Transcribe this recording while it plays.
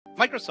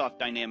Microsoft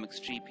Dynamics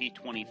GP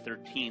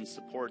 2013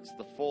 supports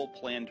the full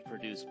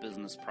plan-to-produce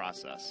business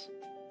process.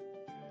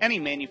 Any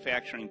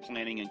manufacturing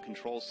planning and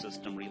control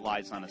system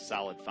relies on a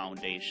solid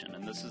foundation,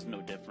 and this is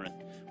no different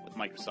with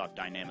Microsoft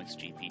Dynamics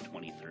GP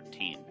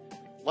 2013.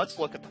 Let's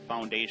look at the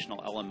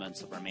foundational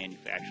elements of our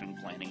manufacturing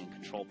planning and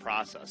control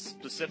process.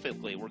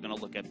 Specifically, we're going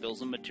to look at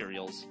bills of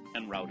materials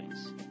and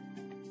routings.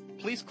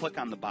 Please click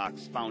on the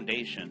box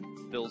Foundation,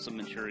 Bills of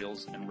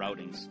Materials and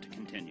Routings to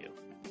continue.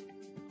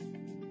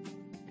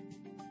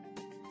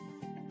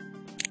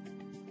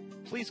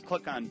 Please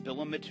click on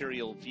Bill of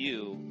Material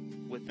View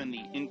within the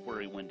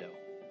Inquiry window.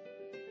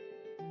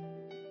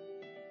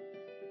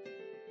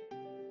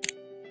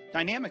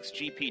 Dynamics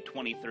GP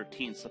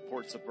 2013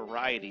 supports a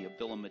variety of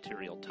bill of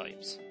material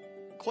types.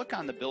 Click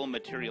on the Bill of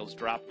Materials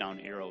drop-down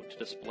arrow to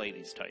display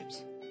these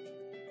types.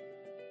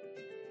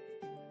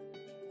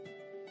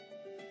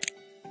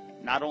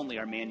 Not only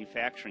are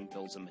manufacturing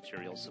bills of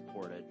material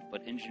supported,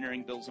 but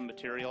engineering bills of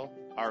material,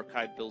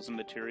 archive bills of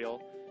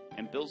material,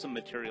 and bills of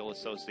material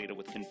associated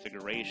with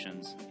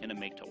configurations in a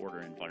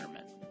make-to-order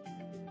environment.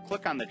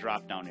 Click on the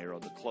drop-down arrow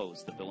to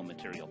close the bill of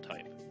material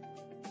type.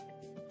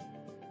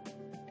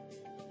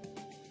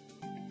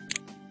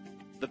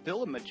 The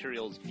Bill of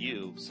Materials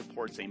view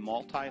supports a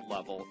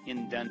multi-level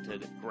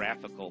indented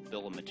graphical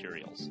bill of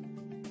materials.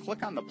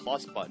 Click on the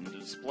plus button to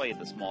display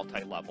this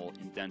multi-level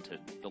indented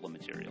bill of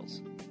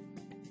materials.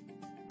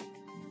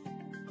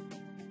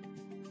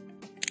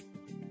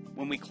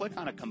 When we click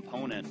on a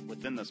component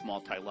within this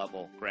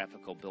multi-level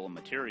graphical bill of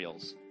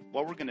materials,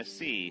 what we're going to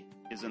see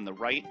is in the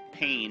right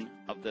pane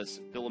of this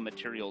bill of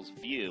materials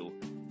view,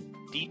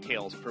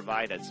 details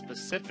provided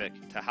specific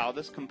to how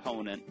this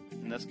component,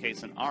 in this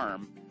case an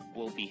arm,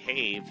 will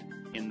behave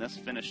in this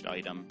finished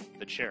item,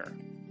 the chair.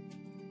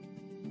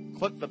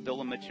 Click the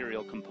bill of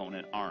material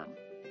component arm.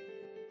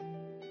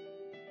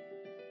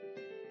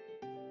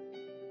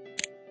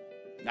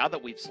 Now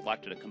that we've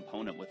selected a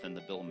component within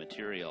the bill of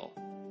material,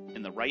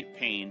 in the right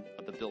pane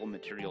of the bill of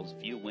materials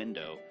view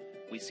window,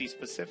 we see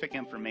specific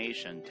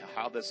information to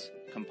how this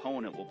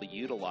component will be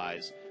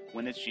utilized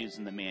when it's used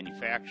in the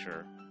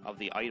manufacture of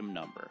the item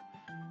number.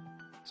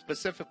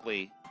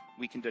 Specifically,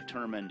 we can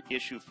determine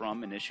issue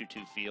from and issue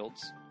to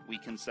fields. We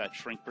can set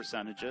shrink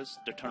percentages,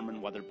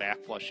 determine whether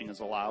backflushing is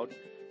allowed,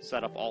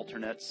 set up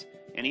alternates,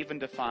 and even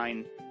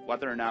define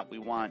whether or not we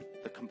want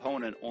the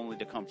component only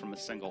to come from a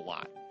single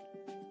lot.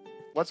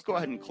 Let's go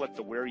ahead and click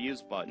the Where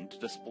Used button to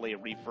display a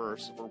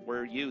reverse or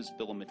Where Used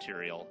bill of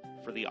material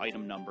for the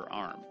item number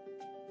arm.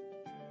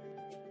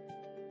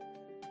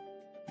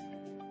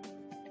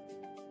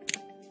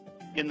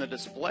 In the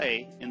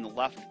display in the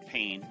left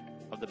pane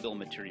of the bill of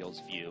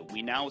materials view,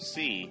 we now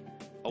see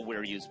a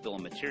Where Used bill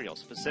of material.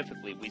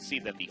 Specifically, we see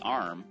that the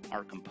arm,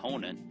 our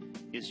component,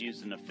 is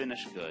used in a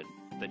finished good,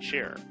 the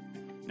chair.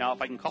 Now,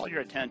 if I can call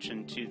your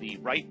attention to the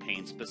right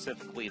pane,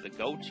 specifically the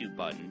Go To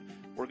button,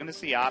 we're going to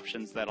see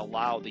options that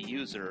allow the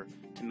user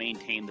to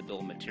maintain the bill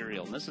of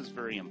material, and this is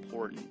very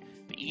important.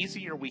 The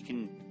easier we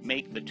can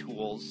make the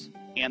tools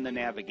and the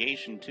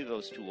navigation to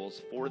those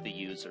tools for the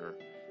user,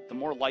 the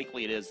more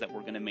likely it is that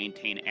we're going to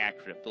maintain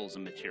accurate bills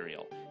of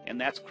material, and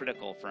that's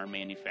critical for our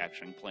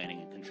manufacturing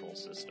planning and control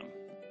system.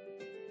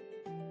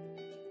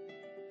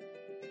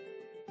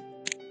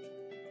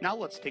 Now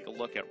let's take a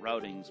look at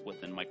routings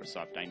within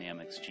Microsoft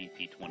Dynamics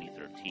GP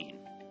 2013.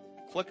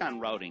 Click on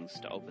Routings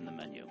to open the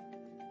menu.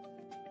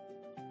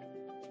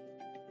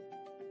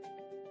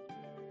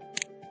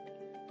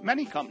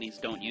 Many companies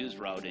don't use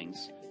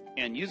routings,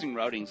 and using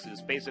routings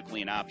is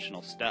basically an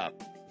optional step,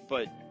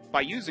 but by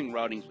using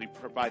routings we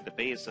provide the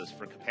basis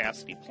for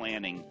capacity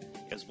planning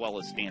as well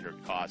as standard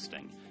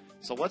costing.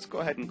 So let's go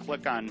ahead and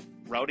click on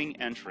Routing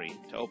Entry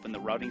to open the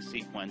Routing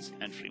Sequence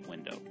Entry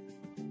window.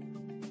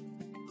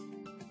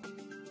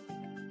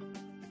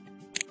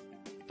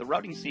 The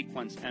Routing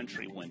Sequence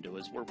Entry window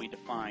is where we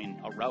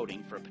define a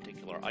routing for a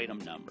particular item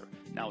number.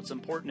 Now, it's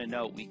important to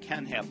note we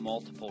can have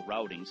multiple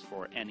routings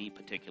for any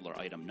particular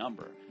item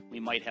number. We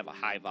might have a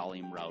high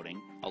volume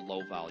routing, a low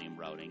volume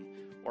routing,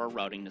 or a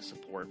routing to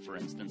support, for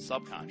instance,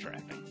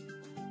 subcontracting.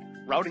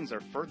 Routings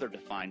are further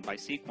defined by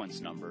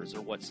sequence numbers,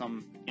 or what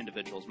some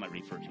individuals might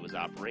refer to as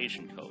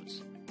operation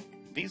codes.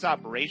 These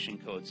operation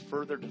codes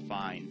further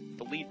define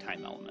the lead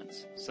time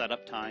elements: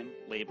 setup time,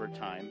 labor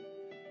time,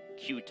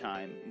 queue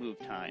time, move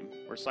time,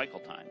 or cycle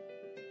time.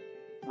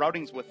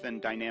 Routings within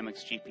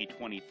Dynamics GP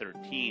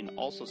 2013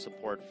 also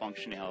support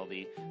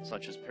functionality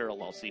such as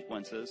parallel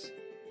sequences,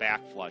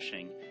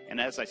 backflushing, and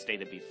as I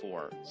stated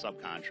before,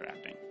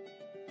 subcontracting.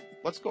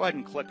 Let's go ahead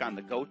and click on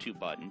the Go To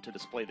button to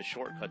display the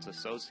shortcuts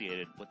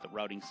associated with the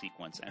Routing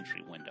Sequence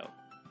Entry window.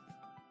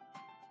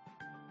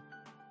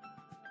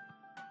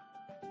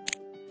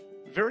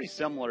 Very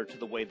similar to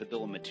the way the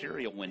Bill of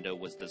Material window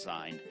was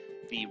designed,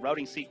 the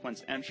Routing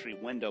Sequence Entry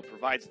window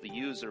provides the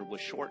user with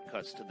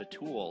shortcuts to the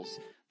tools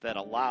that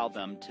allow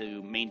them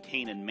to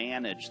maintain and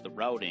manage the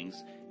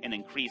routings and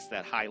increase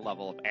that high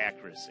level of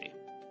accuracy.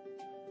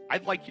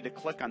 I'd like you to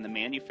click on the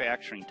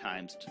Manufacturing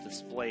Times to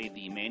display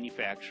the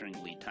Manufacturing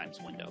Lead Times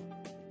window.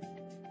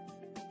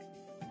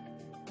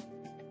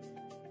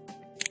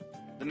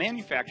 The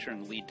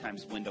manufacturing lead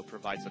times window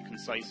provides a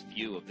concise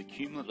view of the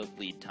cumulative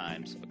lead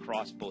times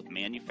across both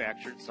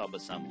manufactured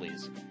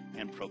subassemblies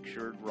and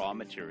procured raw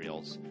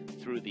materials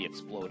through the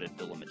exploded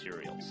bill of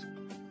materials.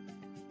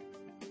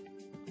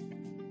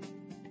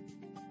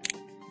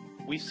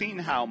 We've seen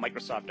how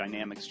Microsoft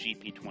Dynamics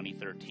GP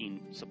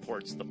 2013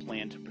 supports the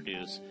plan to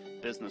produce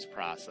business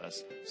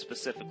process,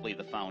 specifically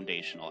the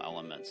foundational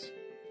elements.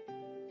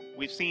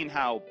 We've seen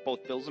how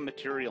both bills of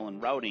material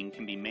and routing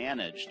can be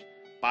managed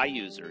by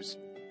users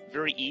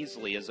very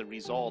easily as a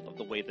result of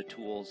the way the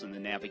tools and the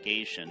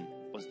navigation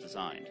was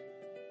designed.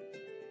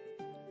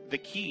 The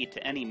key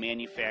to any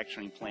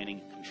manufacturing planning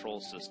and control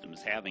system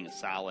is having a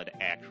solid,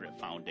 accurate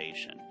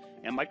foundation,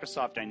 and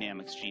Microsoft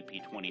Dynamics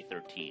GP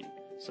 2013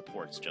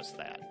 supports just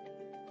that.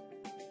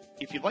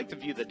 If you'd like to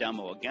view the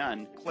demo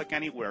again, click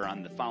anywhere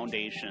on the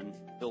Foundation,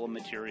 Bill of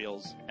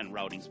Materials, and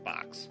Routings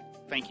box.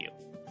 Thank you.